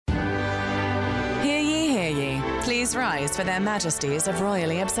Please rise for their majesties of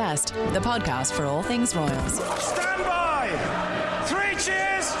Royally Obsessed, the podcast for all things royals. Stand by! 3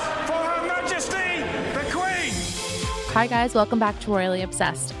 cheers for Her Majesty, the Queen! Hi guys, welcome back to Royally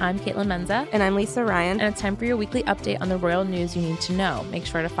Obsessed. I'm Caitlin Menza. And I'm Lisa Ryan. And it's time for your weekly update on the royal news you need to know. Make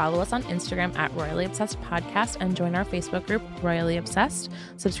sure to follow us on Instagram at Royally Obsessed Podcast and join our Facebook group, Royally Obsessed.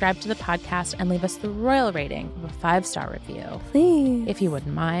 Subscribe to the podcast and leave us the royal rating of a 5-star review. Please. If you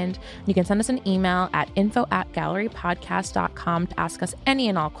wouldn't mind. You can send us an email at info@gallerypodcast.com to ask us any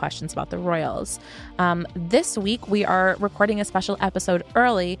and all questions about the royals. This week, we are recording a special episode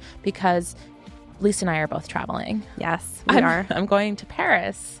early because Lisa and I are both traveling. Yes, we are. I'm going to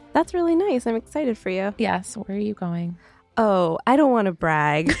Paris. That's really nice. I'm excited for you. Yes. Where are you going? Oh, I don't want to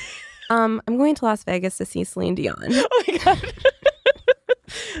brag. I'm going to Las Vegas to see Celine Dion. Oh my God.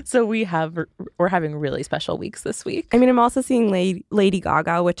 So we're having really special weeks this week. I mean, I'm also seeing Lady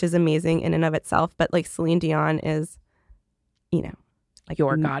Gaga, which is amazing in and of itself. But like Celine Dion is, you know, like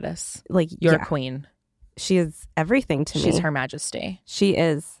your goddess, like your queen. She is everything to me. She's Her Majesty. She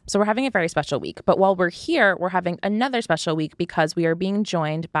is. So we're having a very special week. But while we're here, we're having another special week because we are being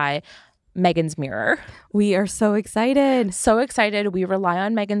joined by Meghan's Mirror. We are so excited. So excited. We rely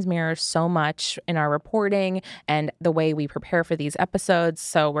on Meghan's Mirror so much in our reporting and the way we prepare for these episodes.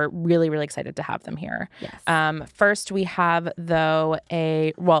 So we're really, really excited to have them here. Yes. First, we have, though,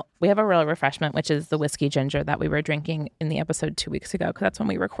 we have a royal refreshment, which is the whiskey ginger that we were drinking in the episode 2 weeks ago, because that's when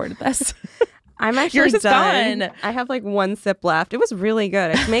we recorded this. I'm actually Yours is done. gone. I have like 1 sip left. It was really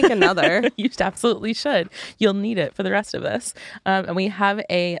good. I should make another. You absolutely should. You'll need it for the rest of this. And we have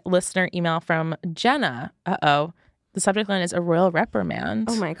a listener email from Jenna. Uh-oh. The subject line is a royal reprimand.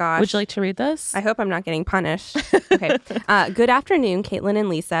 Oh my gosh. Would you like to read this? I hope I'm not getting punished. Okay. Good afternoon, Caitlin and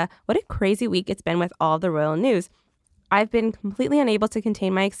Lisa. What a crazy week it's been with all the royal news. I've been completely unable to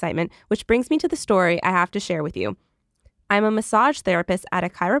contain my excitement, which brings me to the story I have to share with you. I'm a massage therapist at a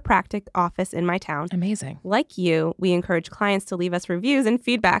chiropractic office in my town. Amazing. Like you, we encourage clients to leave us reviews and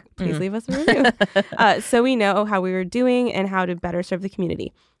feedback. Please leave us a review. So we know how we were doing and how to better serve the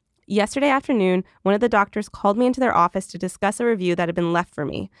community. Yesterday afternoon, one of the doctors called me into their office to discuss a review that had been left for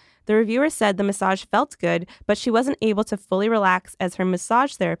me. The reviewer said the massage felt good, but she wasn't able to fully relax as her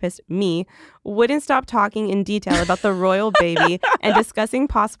massage therapist, me, wouldn't stop talking in detail about the royal baby and discussing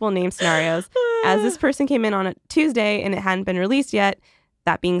possible name scenarios. As this person came in on a Tuesday and it hadn't been released yet,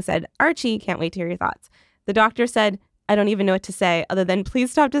 that being said, Archie, can't wait to hear your thoughts. The doctor said, I don't even know what to say other than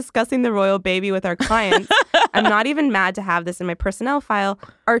please stop discussing the royal baby with our clients. I'm not even mad to have this in my personnel file.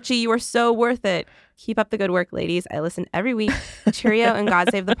 Archie, you are so worth it. Keep up the good work, ladies. I listen every week. Cheerio and God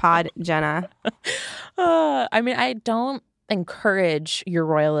save the pod, Jenna. I don't encourage your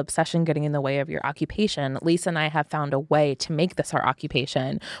royal obsession getting in the way of your occupation. Lisa and I have found a way to make this our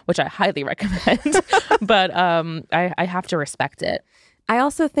occupation, which I highly recommend. But I have to respect it. I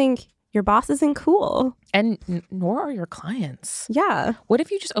also think your boss isn't cool. And nor are your clients. Yeah. What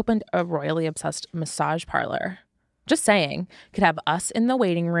if you just opened a royally obsessed massage parlor? Just saying. Could have us in the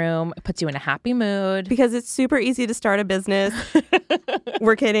waiting room. It puts you in a happy mood. Because it's super easy to start a business.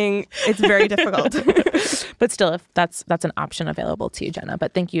 We're kidding. It's very difficult. But still, if that's an option available to you, Jenna.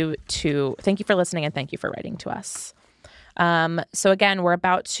 But thank you for listening and thank you for writing to us. So again, we're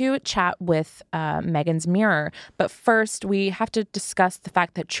about to chat with Meghan's Mirror. But first, we have to discuss the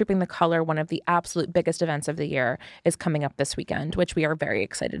fact that Trooping the Color, one of the absolute biggest events of the year, is coming up this weekend, which we are very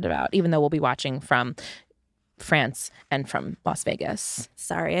excited about, even though we'll be watching from France and from Las Vegas.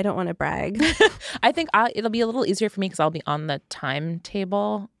 Sorry, I don't want to brag. I think it'll be a little easier for me because I'll be on the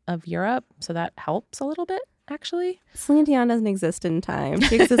timetable of Europe. So that helps a little bit, actually. Celine Dion doesn't exist in time.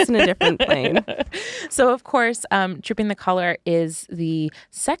 She exists in a different plane. So, of course, Trooping the Color is the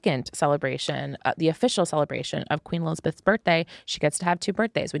second celebration, the official celebration of Queen Elizabeth's birthday. She gets to have 2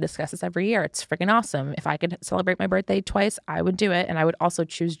 birthdays. We discuss this every year. It's freaking awesome. If I could celebrate my birthday twice, I would do it. And I would also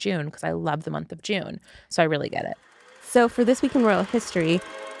choose June because I love the month of June. So I really get it. So for This Week in Royal History.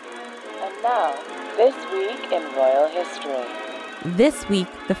 And now, This Week in Royal History. This week,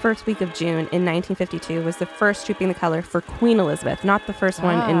 the first week of June in 1952, was the first Trooping the Color for Queen Elizabeth. Not the first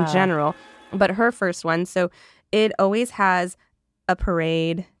one in general, but her first one. So it always has a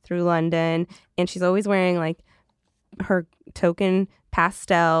parade through London, and she's always wearing like her token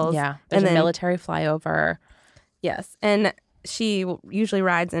pastels. Yeah, there's a military flyover. Yes, and she usually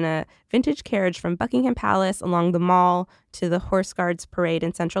rides in a vintage carriage from Buckingham Palace along the Mall to the Horse Guards Parade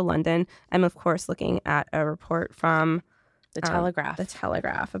in central London. I'm, of course, looking at a report from The Telegraph. The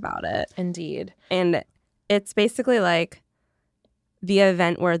Telegraph about it. Indeed. And it's basically like the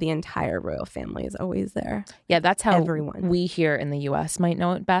event where the entire royal family is always there. Yeah, that's how Everyone. we here in the U.S. might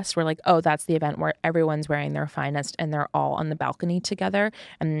know it best. We're like, oh, that's the event where everyone's wearing their finest and they're all on the balcony together.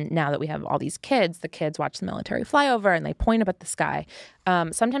 And now that we have all these kids, the kids watch the military flyover and they point up at the sky.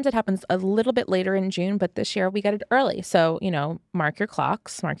 Sometimes it happens a little bit later in June, but this year we get it early. So, mark your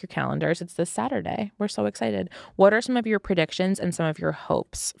clocks, mark your calendars. It's this Saturday. We're so excited. What are some of your predictions and some of your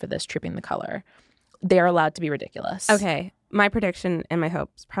hopes for this Trooping the Color? They are allowed to be ridiculous. Okay. My prediction and my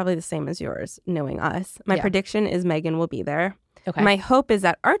hope is probably the same as yours, knowing us. My prediction is Meghan will be there. Okay. My hope is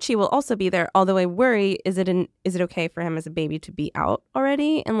that Archie will also be there, although I worry, is it okay for him as a baby to be out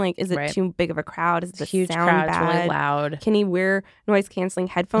already? And is it too big of a crowd? Is the huge sound crowd, bad? It's really loud. Can he wear noise-canceling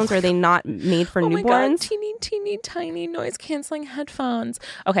headphones? Or are they not made for oh newborns? My God, teeny, tiny noise-canceling headphones.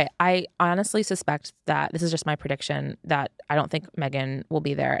 Okay, I honestly suspect that, this is just my prediction, that I don't think Meghan will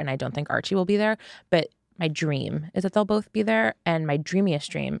be there and I don't think Archie will be there, but my dream is that they'll both be there, and my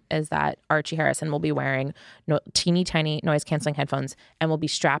dreamiest dream is that Archie Harrison will be wearing teeny tiny noise-canceling headphones and will be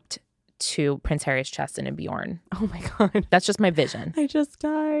strapped to Prince Harry's chest in a Bjorn. Oh my God. That's just my vision. I just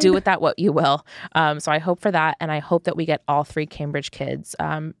died. Do with that what you will. So I hope for that, and I hope that we get all 3 Cambridge kids.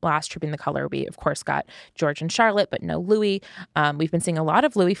 Last Trooping the Color, we of course got George and Charlotte, but no Louis. We've been seeing a lot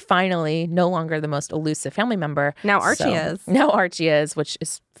of Louis, finally, no longer the most elusive family member. Now Archie is. Now Archie is, which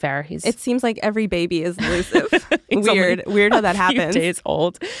is fair. It seems like every baby is elusive. Weird how that happens. Days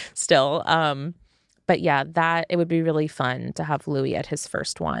old still. But yeah, it would be really fun to have Louis at his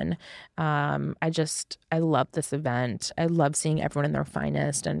first one. I love this event. I love seeing everyone in their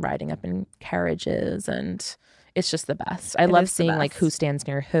finest and riding up in carriages, and it's just the best. I love seeing who stands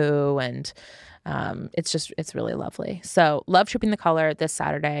near who, and it's really lovely. So love Trooping the Color this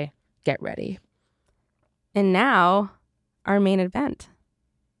Saturday. Get ready. And now our main event.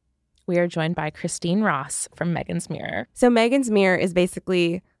 We are joined by Christine Ross from Meghan's Mirror. So Meghan's Mirror is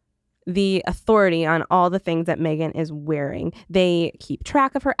basically the authority on all the things that Meghan is wearing. They keep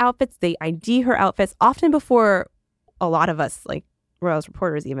track of her outfits. They ID her outfits often before a lot of us, like Royals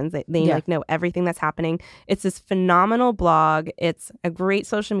reporters even. They know everything that's happening. It's this phenomenal blog. It's a great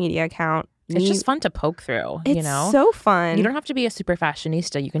social media account. It's just fun to poke through, It's so fun. You don't have to be a super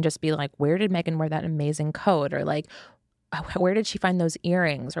fashionista. You can just be like, where did Meghan wear that amazing coat? Or like, where did she find those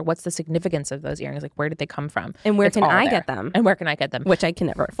earrings? Or what's the significance of those earrings? Like, where did they come from? And where can I get them? And where can I get them? Which I can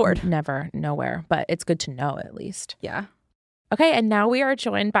never afford. Never, nowhere. But it's good to know at least. Yeah. Okay, and now we are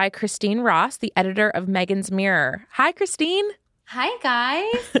joined by Christine Ross, the editor of Meghan's Mirror. Hi, Christine. Hi,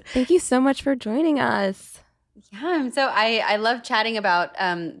 guys. Thank you so much for joining us. Yeah, I love chatting about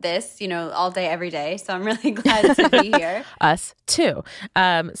this, all day, every day. So I'm really glad to be here. Us too.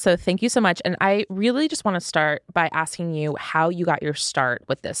 So thank you so much. And I really just want to start by asking you how you got your start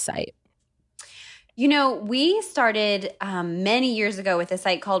with this site. We started many years ago with a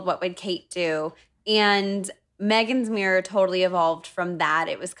site called What Would Kate Do? And Meghan's Mirror totally evolved from that.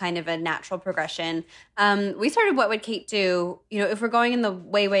 It was kind of a natural progression. We started What Would Kate Do? If we're going in the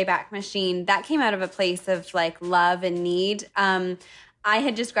way, way back machine, that came out of a place of like love and need. I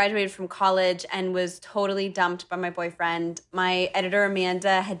had just graduated from college and was totally dumped by my boyfriend. My editor,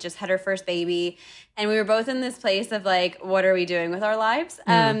 Amanda, had just had her first baby. And we were both in this place of like, what are we doing with our lives?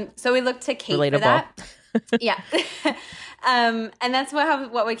 So we looked to Kate for that. Yeah. And that's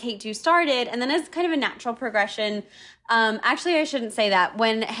what Would Kate Do started. And then as kind of a natural progression, actually, I shouldn't say that.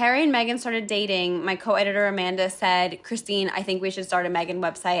 When Harry and Meghan started dating, my co-editor Amanda said, Christine, I think we should start a Meghan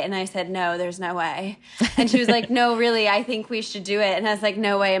website. And I said, no, there's no way. And she was like, no, really, I think we should do it. And I was like,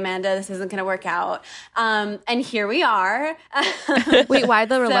 no way, Amanda, this isn't going to work out. And here we are. Wait, why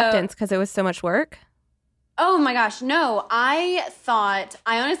the reluctance? Because it was so much work? Oh my gosh, no. I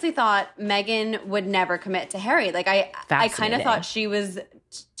honestly thought Meghan would never commit to Harry. Like I kind of thought she was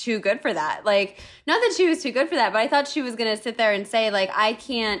too good for that. Like, not that she was too good for that, but I thought she was going to sit there and say like, I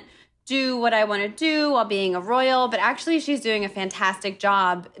can't do what I want to do while being a royal, but actually she's doing a fantastic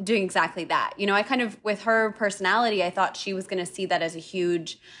job doing exactly that. I kind of, with her personality, I thought she was going to see that as a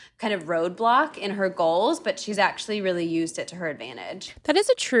huge kind of roadblock in her goals, but she's actually really used it to her advantage. That is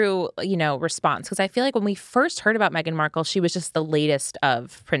a true, response, because I feel like when we first heard about Meghan Markle, she was just the latest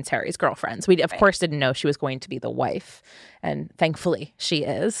of Prince Harry's girlfriends. We, of course, didn't know she was going to be the wife, and thankfully she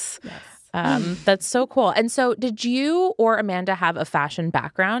is. Yes. That's so cool. And so did you or Amanda have a fashion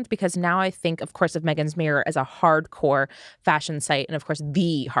background? Because now I think, of course, of Meghan's Mirror as a hardcore fashion site, and of course,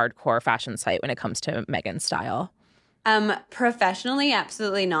 the hardcore fashion site when it comes to Meghan's style. Professionally,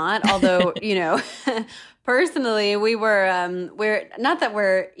 absolutely not. Although, personally, we're not that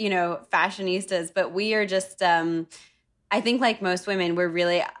we're, fashionistas, but we are just, I think like most women, we're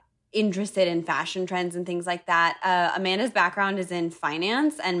really interested in fashion trends and things like that. Amanda's background is in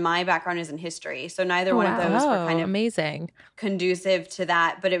finance and my background is in history. So neither one of those were kind of amazing, conducive to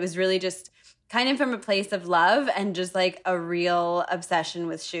that. But it was really just kind of from a place of love and just like a real obsession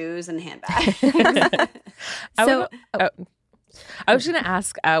with shoes and handbags. I was going to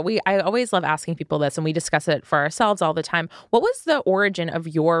ask, I always love asking people this, and we discuss it for ourselves all the time. What was the origin of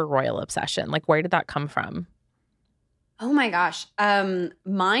your royal obsession? Like, where did that come from? Oh my gosh.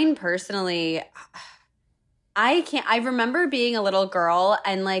 Mine personally, I remember being a little girl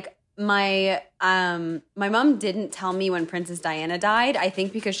and like my mom didn't tell me when Princess Diana died, I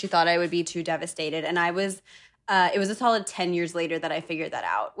think because she thought I would be too devastated. And it was a solid 10 years later that I figured that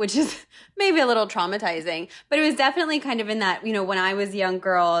out, which is maybe a little traumatizing. But it was definitely kind of in that, when I was a young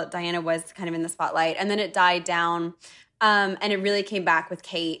girl, Diana was kind of in the spotlight. And then it died down. And it really came back with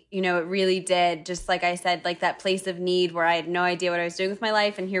Kate. It really did. Just like I said, like that place of need where I had no idea what I was doing with my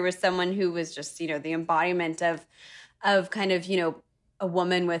life. And here was someone who was just, the embodiment of kind of, a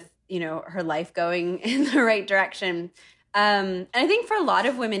woman with, her life going in the right direction. And I think for a lot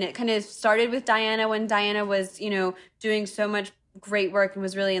of women, it kind of started with Diana when Diana was, doing so much great work and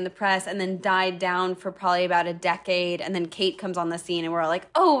was really in the press, and then died down for probably about a decade. And then Kate comes on the scene and we're all like,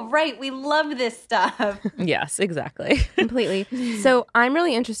 oh, right, we love this stuff. Yes, exactly. Completely. So I'm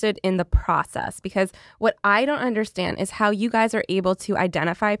really interested in the process, because what I don't understand is how you guys are able to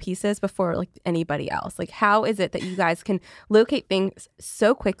identify pieces before like anybody else. Like, how is it that you guys can locate things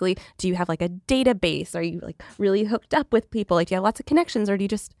so quickly? Do you have like a database? Are you like really hooked up with people? Like, do you have lots of connections, or do you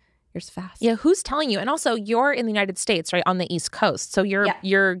just... You're fast. Yeah, who's telling you? And also, you're in the United States, right, on the East Coast. So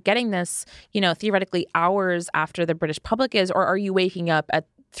you're getting this, theoretically hours after the British public is, or are you waking up at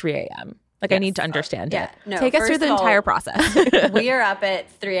 3 a.m.? Like, yes. I need to understand it. No, take us through the entire process. We are up at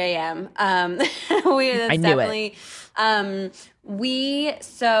 3 a.m. I knew it.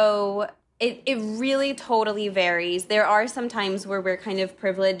 It really totally varies. There are some times where we're kind of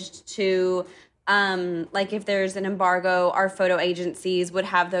privileged to... like if there's an embargo, our photo agencies would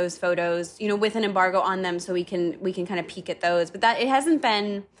have those photos, with an embargo on them, so we can kind of peek at those. But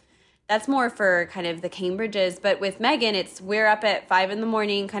that's more for kind of the Cambridges. But with Meghan, we're up at 5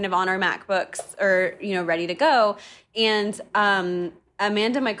 a.m, kind of on our MacBooks or, ready to go. And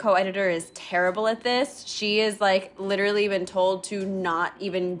Amanda, my co-editor, is terrible at this. She is like literally been told to not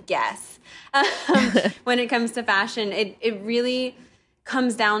even guess when it comes to fashion. It really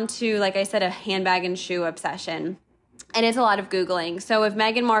comes down to, like I said, a handbag and shoe obsession. And it's a lot of Googling. So if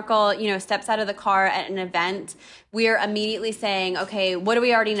Meghan Markle, steps out of the car at an event, we're immediately saying, okay, what do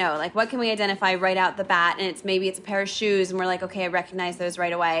we already know? Like, what can we identify right out the bat? And maybe it's a pair of shoes, and we're like, okay, I recognize those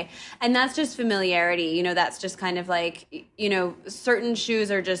right away. And that's just familiarity. That's just kind of like, certain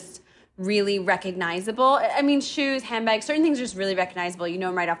shoes are just really recognizable. I mean, shoes, handbags, certain things are just really recognizable. You know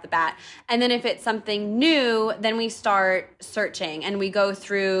them right off the bat. And then if it's something new, then we start searching and we go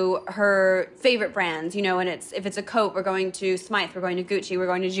through her favorite brands, and if it's a coat, we're going to Smythe, we're going to Gucci, we're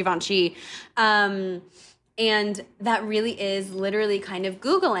going to Givenchy. And that really is literally kind of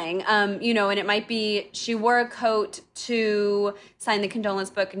Googling, and it might be she wore a coat to sign the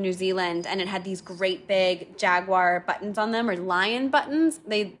condolence book in New Zealand, and it had these great big jaguar buttons on them, or lion buttons,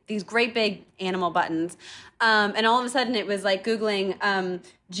 these great big animal buttons. And all of a sudden it was like Googling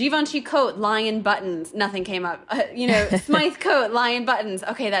Givenchy coat, lion buttons. Nothing came up. Smythe coat, lion buttons.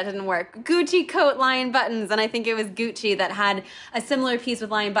 Okay, that didn't work. Gucci coat, lion buttons. And I think it was Gucci that had a similar piece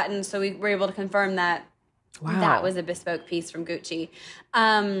with lion buttons, so we were able to confirm that. Wow. That was a bespoke piece from Gucci.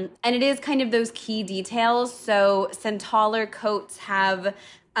 And it is kind of those key details. So Centaur coats have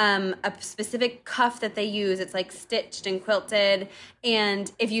a specific cuff that they use. It's like stitched and quilted.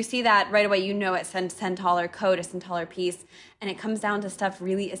 And if you see that right away, it's a Centaur coat, a Centaur piece. And it comes down to stuff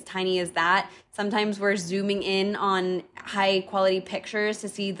really as tiny as that. Sometimes we're zooming in on high quality pictures to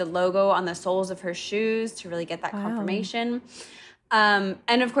see the logo on the soles of her shoes to really get that confirmation. And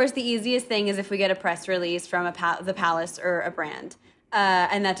of course, the easiest thing is if we get a press release from the palace or a brand.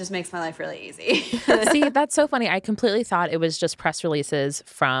 And that just makes my life really easy. See, that's so funny. I completely thought it was just press releases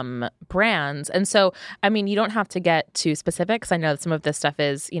from brands. And so, I mean, you don't have to get too specific, because I know that some of this stuff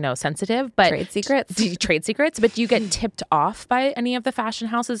is, sensitive. But trade secrets. But do you get tipped off by any of the fashion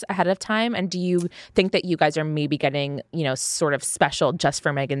houses ahead of time? And do you think that you guys are maybe getting, sort of special just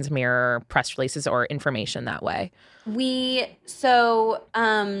for Meghan's Mirror press releases or information that way? That's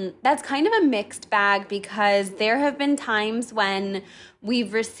kind of a mixed bag because there have been times when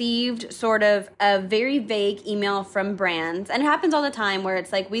we've received sort of a very vague email from brands, and it happens all the time where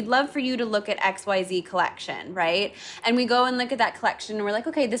it's like, we'd love for you to look at XYZ collection, right? And we go and look at that collection and we're like,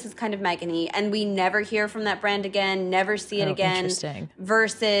 okay, this is kind of Meghan-y, and we never hear from that brand again, never see it again. Interesting.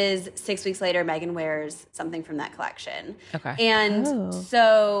 Versus 6 weeks later, Meghan wears something from that collection. Okay. And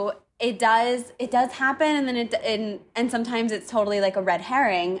so it does happen, and then and sometimes it's totally like a red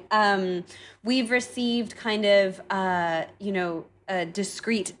herring. We've received kind of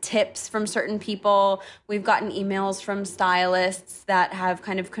discreet tips from certain people. We've gotten emails from stylists that have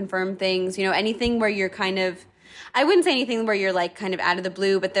kind of confirmed things. Anything where you're kind of, I wouldn't say anything where you're like kind of out of the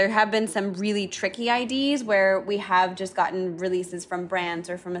blue, but there have been some really tricky IDs where we have just gotten releases from brands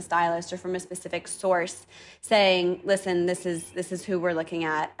or from a stylist or from a specific source saying, listen, this is who we're looking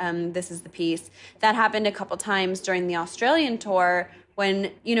at. This is the piece. That happened a couple times during the Australian tour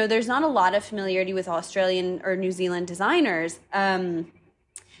when, there's not a lot of familiarity with Australian or New Zealand designers.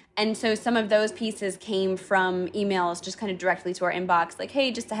 And so some of those pieces came from emails just kind of directly to our inbox, like,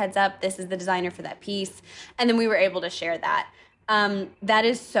 hey, just a heads up, this is the designer for that piece. And then we were able to share that. That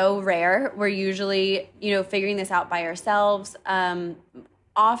is so rare. We're usually, figuring this out by ourselves.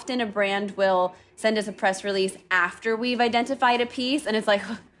 Often a brand will send us a press release after we've identified a piece, and it's like,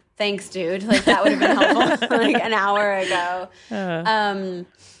 thanks, dude. Like, that would have been helpful like an hour ago.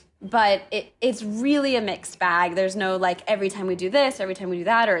 But it's really a mixed bag. There's no like every time we do this, every time we do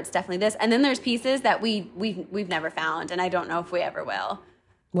that, or it's definitely this. And then there's pieces that we've never found, and I don't know if we ever will.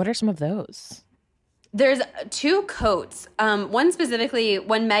 What are some of those? There's 2 coats. One specifically,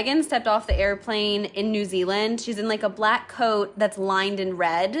 when Meghan stepped off the airplane in New Zealand, she's in like a black coat that's lined in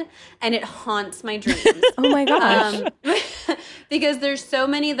red, and it haunts my dreams. Oh my gosh. Because there's so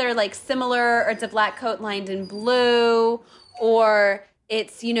many that are like similar, or it's a black coat lined in blue, or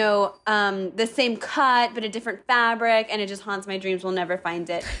it's, the same cut but a different fabric, and it just haunts my dreams. We'll never find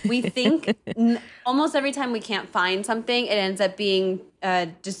it. We think almost every time we can't find something, it ends up being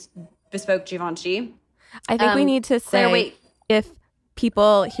just bespoke Givenchy. I think we need to say, Claire, if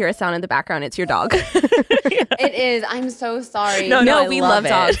people hear a sound in the background, it's your dog. It is. I'm so sorry. No, we love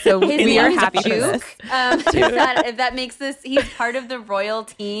dogs, so we are happy for this. If that makes this, he's part of the royal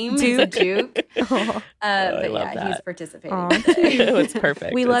team. He's a Duke. But yeah, he's participating today. It's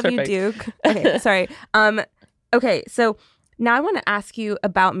perfect. We love you, Duke. Okay, sorry. Okay, so now I want to ask you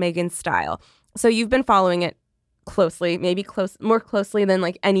about Meghan's style. So you've been following it closely, maybe more closely than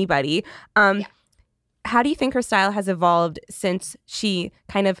like anybody. How do you think her style has evolved since she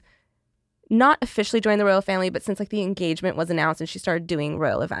kind of not officially joined the royal family, but since like the engagement was announced and she started doing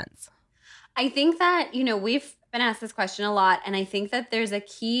royal events? I think that, we've been asked this question a lot, and I think that there's a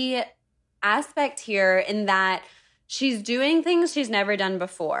key aspect here in that she's doing things she's never done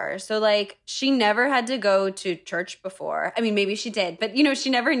before. So like she never had to go to church before. I mean, maybe she did, but she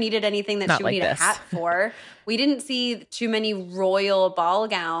never needed anything that she would need a hat for. We didn't see too many royal ball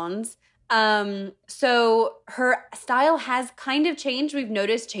gowns. So her style has kind of changed. We've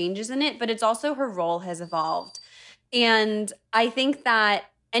noticed changes in it, but it's also her role has evolved. And I think that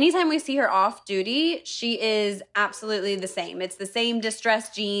anytime we see her off duty, she is absolutely the same. It's the same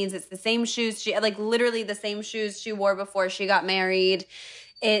distressed jeans. It's the same shoes. She like literally the same shoes she wore before she got married.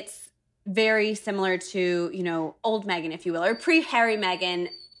 It's very similar to, old Meghan, if you will, or pre-Harry Meghan.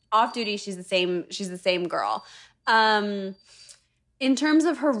 Off duty, she's the same girl. In terms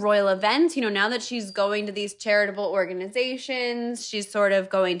of her royal events, now that she's going to these charitable organizations, she's sort of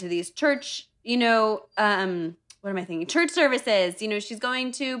going to these church, church services, she's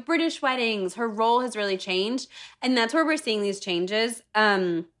going to British weddings. Her role has really changed. And that's where we're seeing these changes.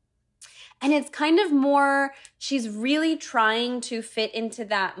 And it's kind of more, she's really trying to fit into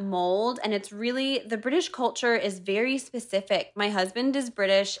that mold. And it's really, the British culture is very specific. My husband is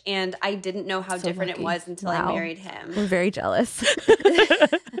British, and I didn't know how different lucky. It was until I married him. We're very jealous.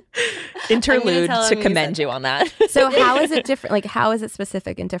 Interlude to commend you on that. So how is it different? Like, how is it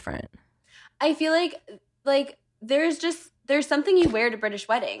specific and different? I feel like there's something you wear to British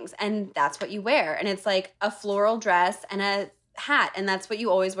weddings, and that's what you wear. And it's like a floral dress and a hat, and that's what you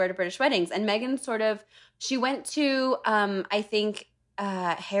always wear to British weddings. And Meghan she went to I think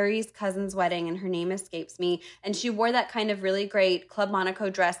Harry's cousin's wedding, and her name escapes me. And she wore that kind of really great Club Monaco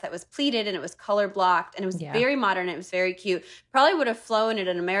dress that was pleated and it was color blocked and it was very modern. And it was very cute. Probably would have flown at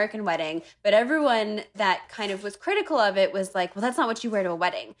an American wedding, but everyone that kind of was critical of it was like, well, that's not what you wear to a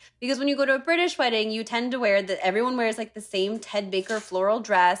wedding. Because when you go to a British wedding, you tend to wear that everyone wears like the same Ted Baker floral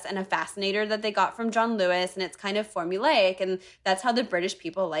dress and a fascinator that they got from John Lewis, and it's kind of formulaic, and that's how the British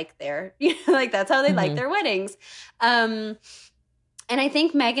people like their, like that's how they like their weddings. And I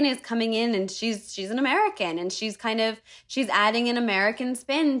think Meghan is coming in, and she's an American, and she's adding an American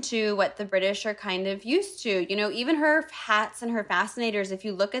spin to what the British are kind of used to. Even her hats and her fascinators, if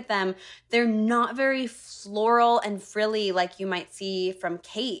you look at them, they're not very floral and frilly like you might see from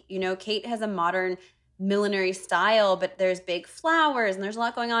Kate. Kate has a modern millinery style, but there's big flowers and there's a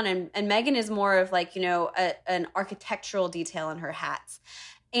lot going on. And Meghan is more of like, an architectural detail in her hats.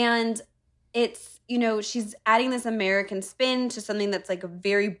 And it's, she's adding this American spin to something that's like a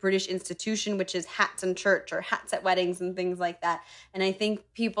very British institution, which is hats in church or hats at weddings and things like that. And I think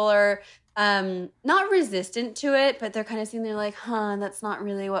people are not resistant to it, but they're kind of seeing, they're like, that's not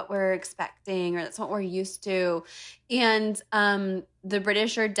really what we're expecting, or that's what we're used to. And the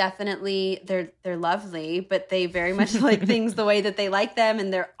British are definitely, they're lovely, but they very much like things the way that they like them.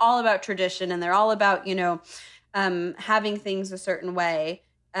 And they're all about tradition, and they're all about, having things a certain way.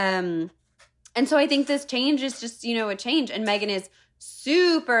 And so I think this change is just, a change. And Meghan is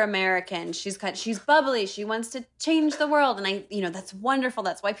super American. She's bubbly. She wants to change the world. And that's wonderful.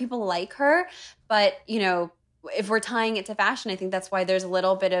 That's why people like her. But, if we're tying it to fashion, I think that's why there's a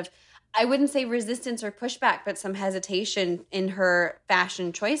little bit of, I wouldn't say resistance or pushback, but some hesitation in her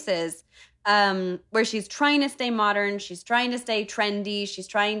fashion choices, where she's trying to stay modern. She's trying to stay trendy. She's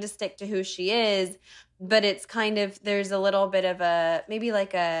trying to stick to who she is. But it's kind of, there's a little bit of maybe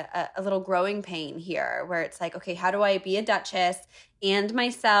like a little growing pain here, where it's like, okay, how do I be a duchess and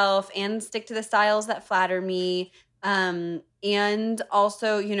myself and stick to the styles that flatter me, and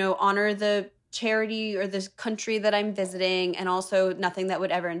also, honor the charity or the country that I'm visiting, and also nothing that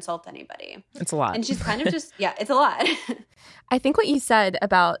would ever insult anybody. It's a lot. And she's kind of just, it's a lot. I think what you said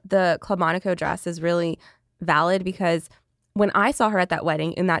about the Club Monaco dress is really valid, because when I saw her at that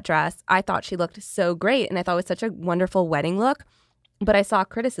wedding in that dress, I thought she looked so great, and I thought it was such a wonderful wedding look, but I saw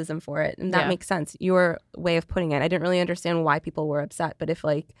criticism for it, and that makes sense. Your way of putting it, I didn't really understand why people were upset, but if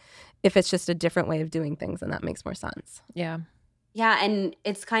it's just a different way of doing things, then that makes more sense. Yeah. Yeah, and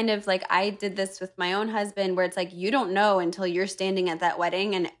it's kind of like, I did this with my own husband, where it's like, you don't know until you're standing at that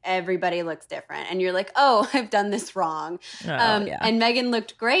wedding and everybody looks different. And you're like, oh, I've done this wrong. And Meghan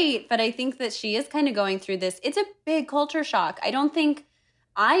looked great, but I think that she is kind of going through this. It's a big culture shock.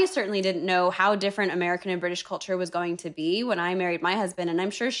 I certainly didn't know how different American and British culture was going to be when I married my husband. And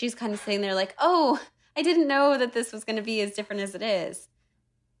I'm sure she's kind of sitting there like, oh, I didn't know that this was going to be as different as it is.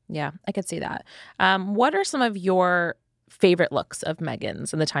 Yeah, I could see that. What are some of your favorite looks of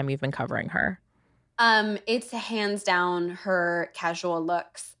Meghan's in the time you've been covering her? It's hands down her casual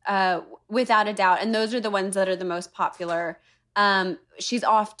looks, without a doubt. And those are the ones that are the most popular. She's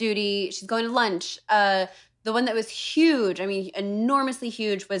off duty. She's going to lunch. The one that was huge, enormously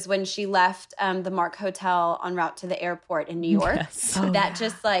huge, was when she left the Mark Hotel en route to the airport in New York. Yes.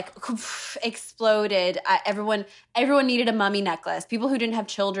 Just like exploded. Everyone needed a mummy necklace. People who didn't have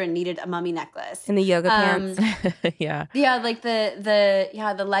children needed a mummy necklace. And the yoga pants. Yeah. Yeah, like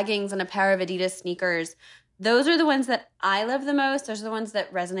the leggings and a pair of Adidas sneakers. Those are the ones that I love the most. Those are the ones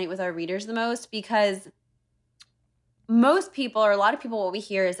that resonate with our readers the most, because most people, or a lot of people, what we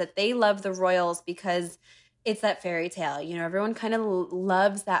hear is that they love the royals because it's that fairy tale. Everyone kind of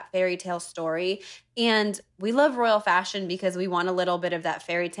loves that fairy tale story. And we love royal fashion because we want a little bit of that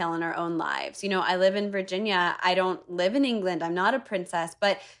fairy tale in our own lives. I live in Virginia. I don't live in England. I'm not a princess.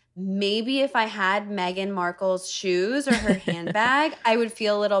 But maybe if I had Meghan Markle's shoes or her handbag, I would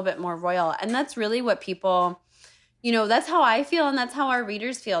feel a little bit more royal. And that's really what people, that's how I feel. And that's how our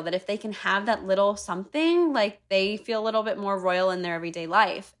readers feel, that if they can have that little something, like they feel a little bit more royal in their everyday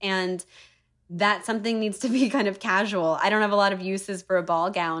life. And that something needs to be kind of casual. I don't have a lot of uses for a ball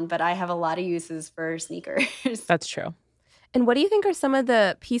gown, but I have a lot of uses for sneakers. That's true. And what do you think are some of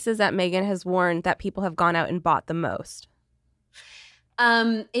the pieces that Meghan has worn that people have gone out and bought the most?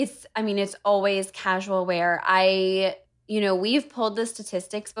 It's always casual wear. We've pulled the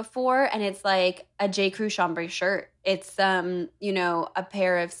statistics before, and it's like a J. Crew chambray shirt. It's, a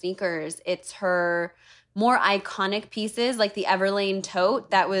pair of sneakers. It's her more iconic pieces, like the Everlane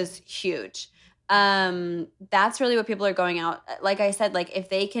tote. That was huge. That's really what people are going out. Like I said, like if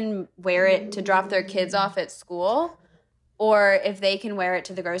they can wear it to drop their kids off at school, or if they can wear it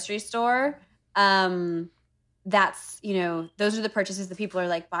to the grocery store, that's, those are the purchases that people are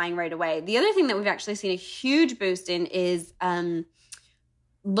like buying right away. The other thing that we've actually seen a huge boost in is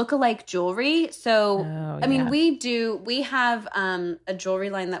lookalike jewelry. So, I mean, we have a jewelry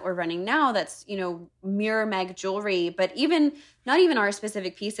line that we're running now that's, mirror Meg jewelry, but not even our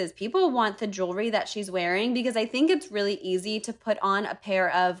specific pieces. People want the jewelry that she's wearing because I think it's really easy to put on a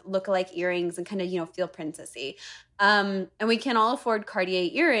pair of lookalike earrings and kind of, feel princessy. And we can all afford Cartier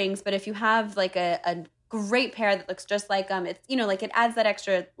earrings, but if you have like a great pair that looks just like them, it's, like it adds that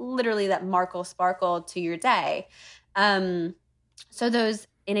extra, literally that sparkle to your day. So those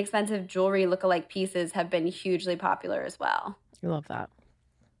inexpensive jewelry lookalike pieces have been hugely popular as well. I love that.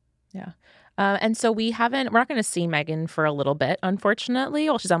 Yeah. And so we're not going to see Meghan for a little bit, unfortunately,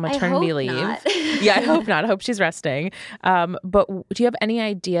 while she's on maternity leave. Not. Yeah, I hope not. I hope she's resting. But do you have any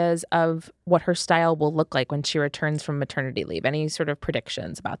ideas of what her style will look like when she returns from maternity leave? Any sort of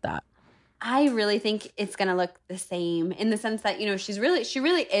predictions about that? I really think it's going to look the same in the sense that, she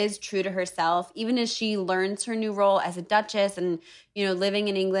really is true to herself, even as she learns her new role as a duchess and, living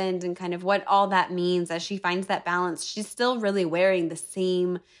in England and kind of what all that means as she finds that balance. She's still really wearing the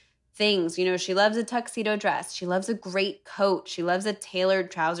same things. She loves a tuxedo dress. She loves a great coat. She loves a tailored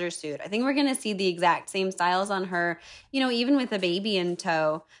trouser suit. I think we're going to see the exact same styles on her, even with a baby in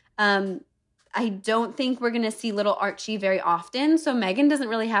tow. I don't think we're going to see little Archie very often. So Meghan doesn't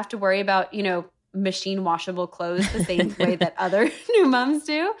really have to worry about, machine washable clothes the same way that other new moms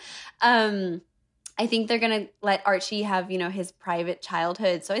do. I think they're going to let Archie have, his private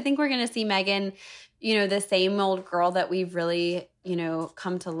childhood. So I think we're going to see Meghan, the same old girl that we've really,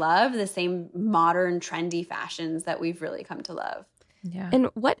 come to love, the same modern trendy fashions that we've really come to love. Yeah. And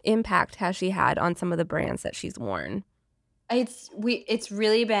what impact has she had on some of the brands that she's worn? It's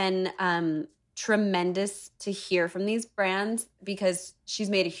really been tremendous to hear from these brands because she's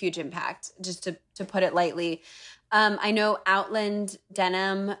made a huge impact, just to put it lightly. I know Outland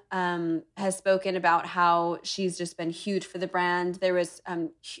Denim has spoken about how she's just been huge for the brand. There was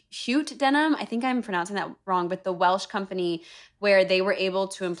Hute Denim, I think I'm pronouncing that wrong, but the Welsh company where they were able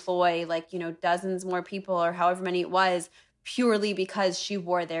to employ dozens more people or however many it was purely because she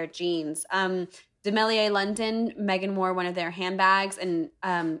wore their jeans. De Melier London, Meghan wore one of their handbags, and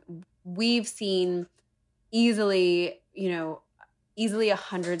we've seen easily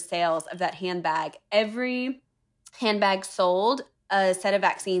 100 sales of that handbag. Every handbag sold, a set of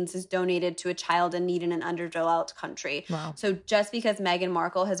vaccines is donated to a child in need in an underdeveloped country. Wow. So just because Meghan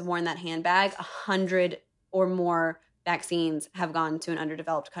Markle has worn that handbag, 100 or more vaccines have gone to an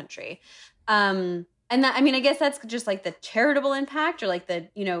underdeveloped country. And that, I guess that's just like the charitable impact or like the,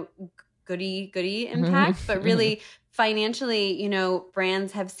 goody impact, but really financially,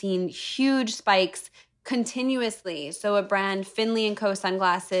 brands have seen huge spikes continuously. So a brand, Finley & Co.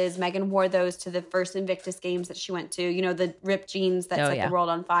 sunglasses, Meghan wore those to the first Invictus Games that she went to, the ripped jeans that set the world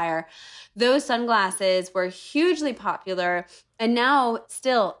on fire. Those sunglasses were hugely popular. And now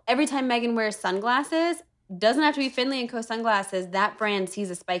still, every time Meghan wears sunglasses, doesn't have to be Finley & Co. sunglasses, that brand sees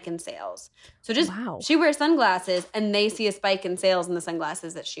a spike in sales. So she wears sunglasses and they see a spike in sales in the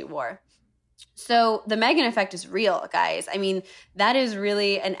sunglasses that she wore. So the Meghan effect is real, guys. That is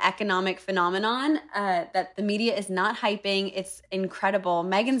really an economic phenomenon that the media is not hyping. It's incredible.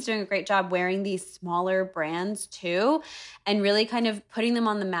 Meghan's doing a great job wearing these smaller brands too and really kind of putting them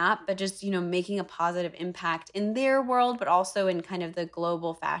on the map, but just, making a positive impact in their world, but also in kind of the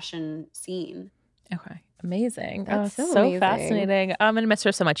global fashion scene. Okay. Amazing. That's so so amazing. Fascinating. I'm going to miss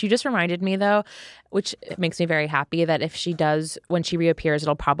her so much. You just reminded me, though, which makes me very happy that when she reappears,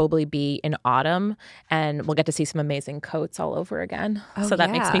 it'll probably be in autumn and we'll get to see some amazing coats all over again. So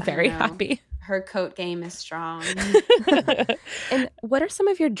that makes me very happy. Her coat game is strong. And what are some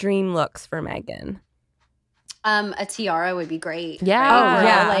of your dream looks for Meghan? A tiara would be great. Yeah. Right? Oh,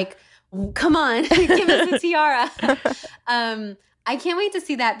 yeah. Like, come on, give us a tiara. I can't wait to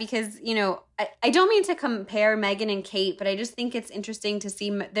see that because, I don't mean to compare Meghan and Kate, but I just think it's interesting to see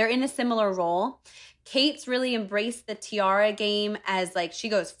they're in a similar role. Kate's really embraced the tiara game as like she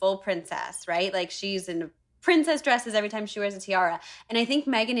goes full princess, right? Like she's in princess dresses every time she wears a tiara. And I think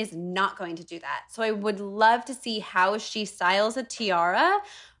Meghan is not going to do that. So I would love to see how she styles a tiara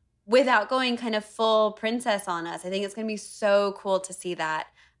without going kind of full princess on us. I think it's going to be so cool to see that.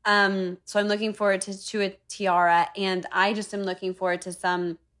 So I'm looking forward to a tiara, and I just am looking forward to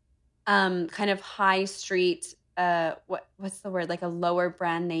some kind of high street what's the word, like a lower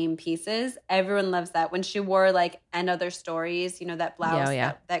brand name pieces. Everyone loves that. When she wore like And Other Stories, that blouse,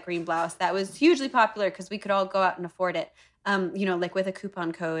 that green blouse, that was hugely popular because we could all go out and afford it. Like with a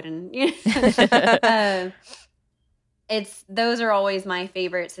coupon code and those are always my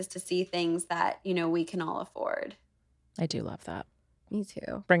favorites, is to see things that, you know, we can all afford. I do love that. Me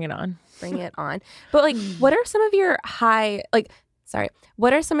too. Bring it on. Bring it on. But like, what are some of your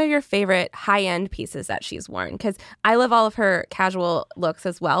what are some of your favorite high-end pieces that she's worn? Because I love all of her casual looks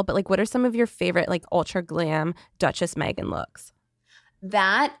as well. But like, what are some of your favorite like ultra glam Duchess Meghan looks?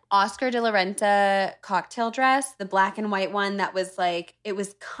 That Oscar de la Renta cocktail dress, the black and white one, that was like, it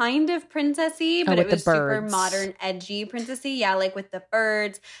was kind of princessy, but it was super modern, edgy princessy. Yeah, like with the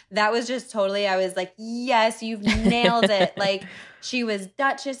birds. That was just totally, I was like, yes, you've nailed it. Like, she was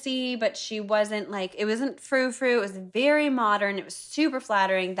duchessy, but she wasn't like, it wasn't frou-frou. It was very modern. It was super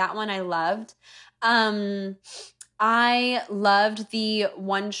flattering. That one I loved. I loved the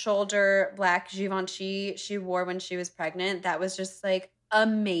one-shoulder black Givenchy she wore when she was pregnant. That was just like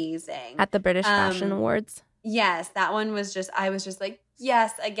amazing. At the British Fashion Awards? Yes, that one was just, I was just like,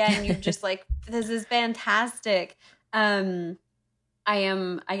 yes, again, you're just like, this is fantastic. I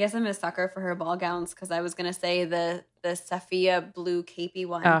guess I'm a sucker for her ball gowns, because I was going to say the Safiya blue capey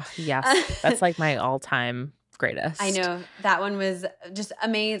one. Oh, yes. That's like my all-time greatest. I know. That one was just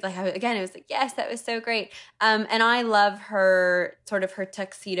amazing. Like, again, it was like, yes, that was so great. And I love her sort of her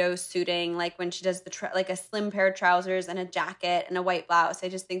tuxedo suiting, like when she does like a slim pair of trousers and a jacket and a white blouse. I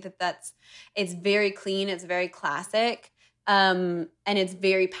just think it's very clean. It's very classic. And it's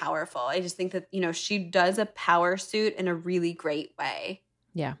very powerful. I just think that, you know, she does a power suit in a really great way.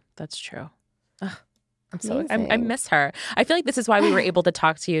 Yeah, that's true. I miss her. I feel like this is why we were able to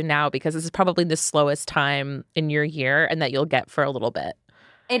talk to you now, because this is probably the slowest time in your year and that you'll get for a little bit.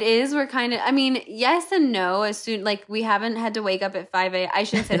 It is. We're kind of, I mean, yes and no. As soon, like, we haven't had to wake up at 5 a.m. I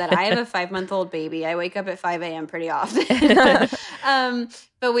shouldn't say that. I have a 5-month-old baby. I wake up at 5 a.m. pretty often.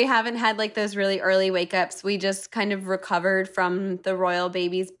 But we haven't had like those really early wake ups. We just kind of recovered from the royal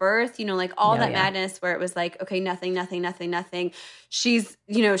baby's birth, you know, like all that madness where it was like, okay, nothing. She's,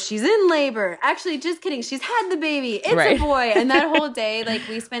 you know, she's in labor. Actually, just kidding. She's had the baby. It's a boy. And that whole day, like,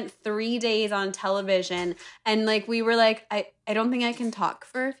 we spent 3 days on television, and like, we were like, I don't think I can talk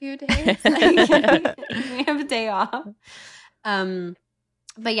for a few days. Like, we have a day off.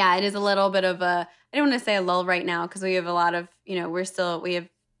 But yeah, it is a little bit of a, I don't want to say a lull right now, because we have a lot of, you know, we have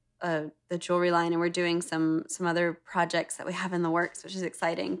the jewelry line, and we're doing some other projects that we have in the works, which is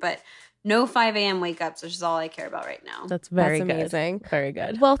exciting. But no 5 a.m. wake ups, which is all I care about right now. That's very good. Amazing. Very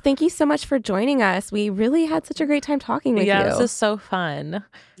good. Well, thank you so much for joining us. We really had such a great time talking with you. Yeah, this is so fun.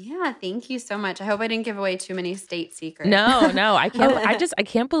 Yeah, thank you so much. I hope I didn't give away too many state secrets. No, I can't. I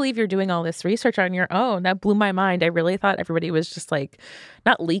can't believe you're doing all this research on your own. That blew my mind. I really thought everybody was just like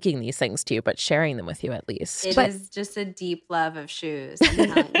not leaking these things to you, but sharing them with you at least. It is just a deep love of shoes.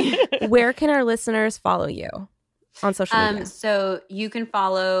 Where can our listeners follow you on social media? So you can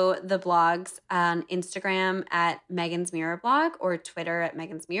follow the blogs on Instagram at Meghan's Mirror blog, or Twitter at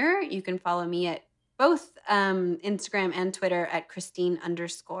Meghan's Mirror. You can follow me at both Instagram and Twitter at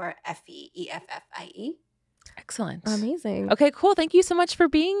Christine_FEEFFIE. Excellent. Amazing. Okay, cool. Thank you so much for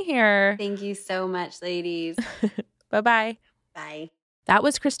being here. Thank you so much, ladies. Bye-bye. Bye. That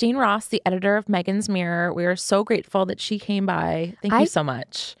was Christine Ross, the editor of Meghan's Mirror. We are so grateful that she came by. Thank you so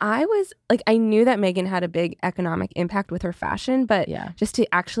much. I was like, I knew that Meghan had a big economic impact with her fashion, but just to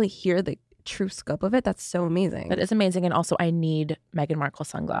actually hear the true scope of it, that's so amazing. That is amazing. And also, I need Meghan Markle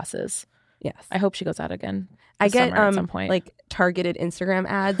sunglasses. Yes. I hope she goes out again. I get at some point. Like targeted Instagram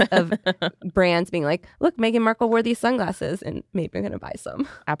ads of brands being like, look, Meghan Markle wore these sunglasses, and maybe I'm going to buy some.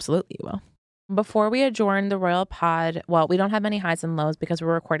 Absolutely you will. Before we adjourn the Royal Pod, well, we don't have many highs and lows because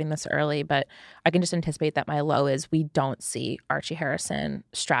we're recording this early, but I can just anticipate that my low is we don't see Archie Harrison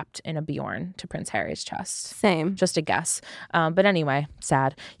strapped in a Bjorn to Prince Harry's chest. Same. Just a guess. But anyway,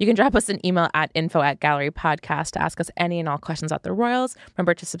 sad. You can drop us an email at info@gallerypodcast to ask us any and all questions about the Royals.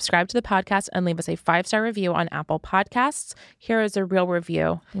 Remember to subscribe to the podcast and leave us a 5-star review on Apple Podcasts. Here is a real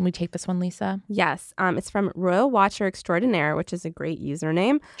review. Can we take this one, Lisa? Yes. It's from Royal Watcher Extraordinaire, which is a great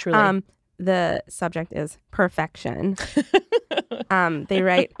username. Truly. The subject is perfection. They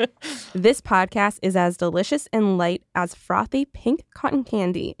write, this podcast is as delicious and light as frothy pink cotton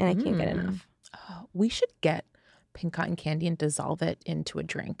candy, and I can't get enough. Oh, we should get pink cotton candy and dissolve it into a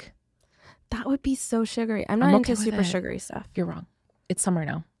drink. That would be so sugary. I'm not into super sugary stuff. You're wrong. It's summer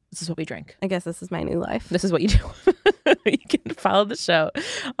now. This is what we drink. I guess this is my new life. This is what you do. You can follow the show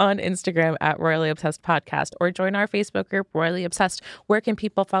on Instagram at Royally Obsessed Podcast, or join our Facebook group, Royally Obsessed. Where can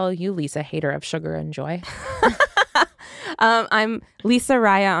people follow you, Lisa, hater of sugar and joy? I'm Lisa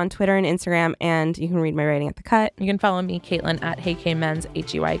Raya on Twitter and Instagram, and you can read my writing at The Cut. You can follow me, Caitlin, at HeyKMenz,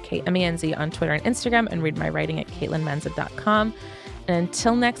 HeyKMenz on Twitter and Instagram, and read my writing at CaitlinMenza.com. And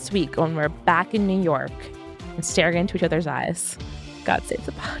until next week, when we're back in New York, staring into each other's eyes. God save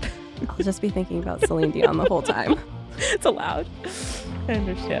the pod. I'll just be thinking about Celine Dion the whole time. It's allowed. I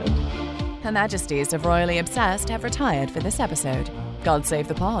understand. Her Majesties of Royally Obsessed have retired for this episode. God save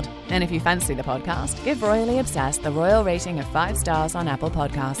the pod. And if you fancy the podcast, give Royally Obsessed the royal rating of 5 stars on Apple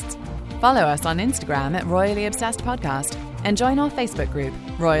Podcasts. Follow us on Instagram at Royally Obsessed Podcast and join our Facebook group,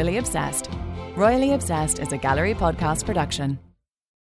 Royally Obsessed. Royally Obsessed is a Gallery Podcast production.